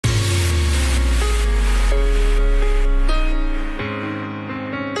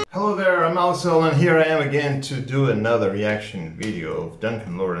also, and here I am again to do another reaction video of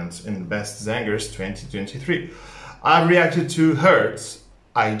Duncan Laurence in Beste Zangers 2023. I've reacted to Hurts,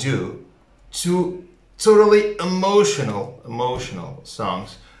 I Do, two totally emotional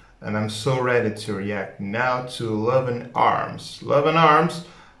songs, and I'm so ready to react now to Lovin' Arms. Lovin' Arms,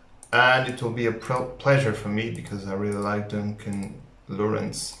 and it will be a pleasure for me because I really like Duncan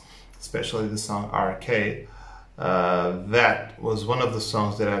Laurence, especially the song Arcade. That was one of the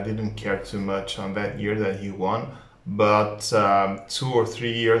songs that I didn't care too much on that year that he won, but 2 or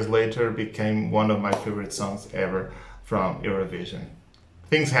 3 years later became one of my favorite songs ever from Eurovision.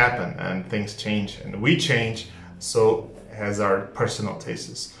 Things happen and things change and we change, so has our personal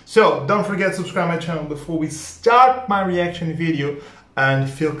tastes. So don't forget to subscribe my channel before we start my reaction video and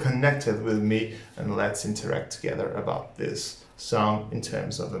feel connected with me, and let's interact together about this song in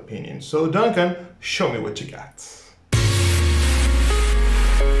terms of opinion. So Duncan, show me what you got.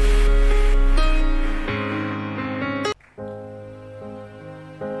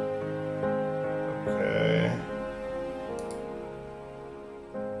 Okay.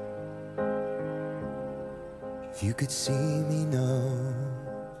 If you could see me now,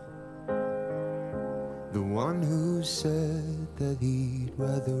 the one who said that he'd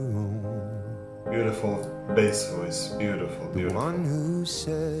rather own. Beautiful bass voice, beautiful. The one who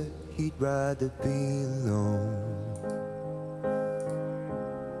said he'd rather be alone.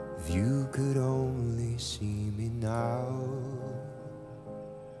 If you could only see me now,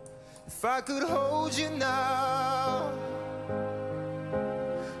 if I could hold you now,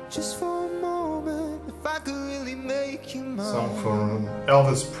 just for a moment, if I could really make you mine. Song from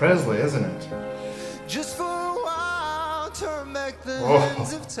Elvis Presley, isn't it? Just for a while, turn back the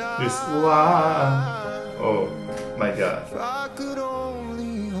hands of time. This one. Oh my God. If I could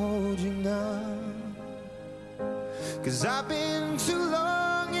only hold you now, 'cause I've been too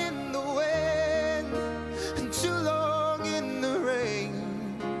long in the wind and too long in the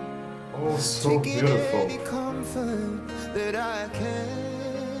rain. Oh, so beautiful. Any comfort that I can.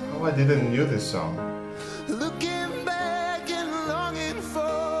 Oh, I didn't know this song. Looking back and longing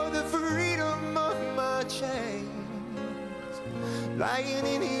for the freedom of my chains, lying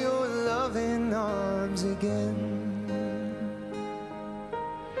in your loving arms again.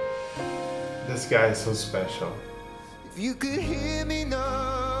 This guy is so special. If you could hear me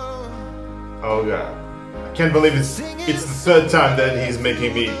now. Oh God, I can't believe it's the third time that he's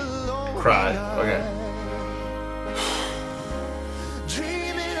making me cry. Okay.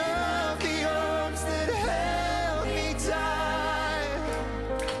 Dreaming of the arms that held me tight.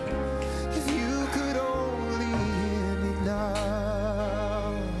 If you could only hear me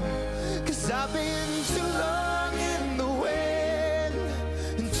now, 'cause I've been too long in the wind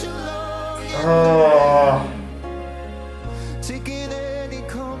and too long in the rain. Taking any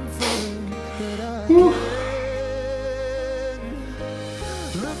comfort that I can.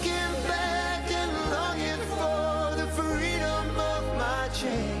 Looking back and longing for the freedom of my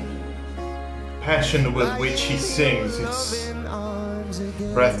chain. Passion with which he sings, it's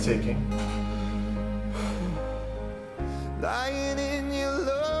breathtaking. Lying in your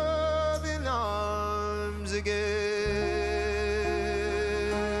loving arms again.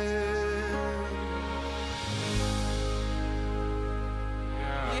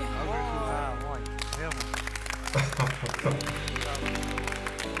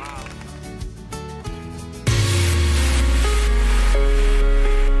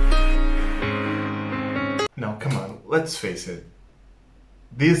 Now come on, let's face it.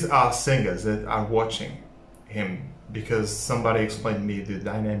 These are singers that are watching him because somebody explained me the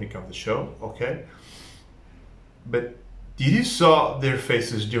dynamic of the show, okay? But did you saw their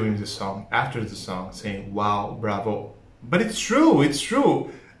faces during the song, after the song, saying, wow, bravo. But it's true, it's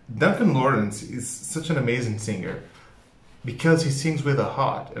true. Duncan Laurence is such an amazing singer because he sings with a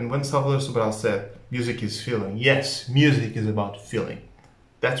heart. And when Salvador Sobral said, music is feeling, yes, music is about feeling.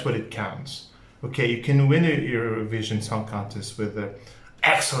 That's what it counts. Okay, you can win a Eurovision Song Contest with an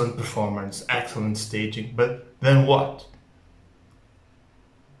excellent performance, excellent staging, but then what?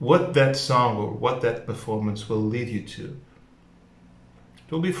 What that song or what that performance will lead you to?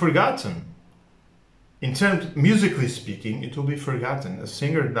 It will be forgotten. In terms, musically speaking, it will be forgotten. A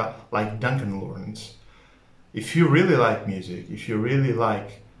singer like Duncan Laurence, if you really like music, if you really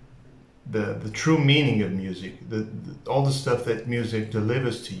like the true meaning of music, all the stuff that music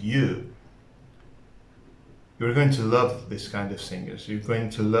delivers to you, you're going to love this kind of singers. You're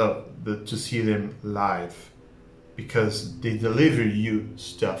going to love to see them live because they deliver you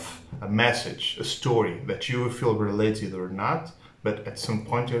stuff, a message, a story that you will feel related or not, but at some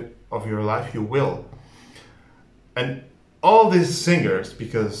point of your life you will. And all these singers,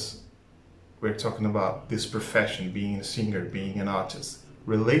 because we're talking about this profession, being a singer, being an artist,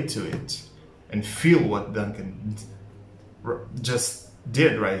 relate to it and feel what Duncan just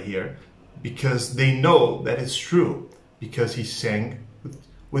did right here, because they know that it's true, because he sang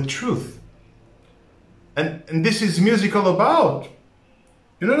with truth. And this is music all about.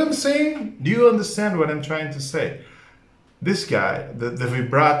 You know what I'm saying? Do you understand what I'm trying to say? This guy, the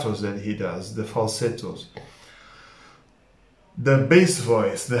vibratos that he does, the falsettos, the bass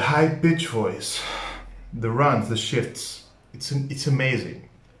voice, the high pitch voice, the runs, the shifts, it's amazing.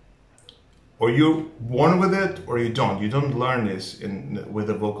 Or you're born with it or you don't. You don't learn this with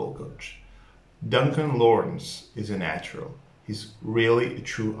a vocal coach. Duncan Laurence is a natural. He's really a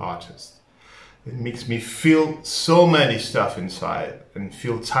true artist. It makes me feel so many stuff inside and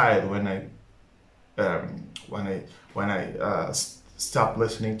feel tired when I stop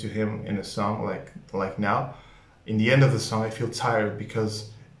listening to him in a song like now. In the end of the song, I feel tired because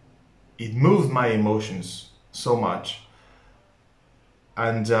it moved my emotions so much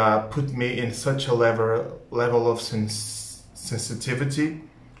and put me in such a level of sensitivity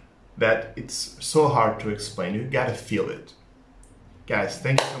that it's so hard to explain. You gotta feel it. Guys,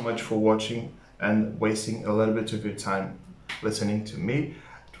 thank you so much for watching and wasting a little bit of your time listening to me.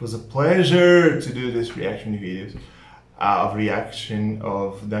 It was a pleasure to do this reaction videos of reaction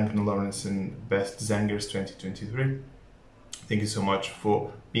of Duncan Laurence in Beste Zangers 2023. Thank you so much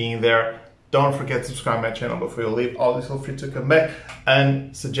for being there. Don't forget to subscribe to my channel before you leave. Always feel free to come back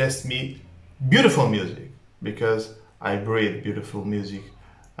and suggest me beautiful music, because I breathe beautiful music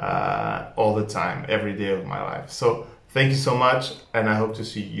all the time, every day of my life. So thank you so much, and I hope to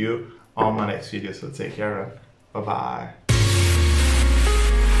see you on my next video. So take care and bye-bye.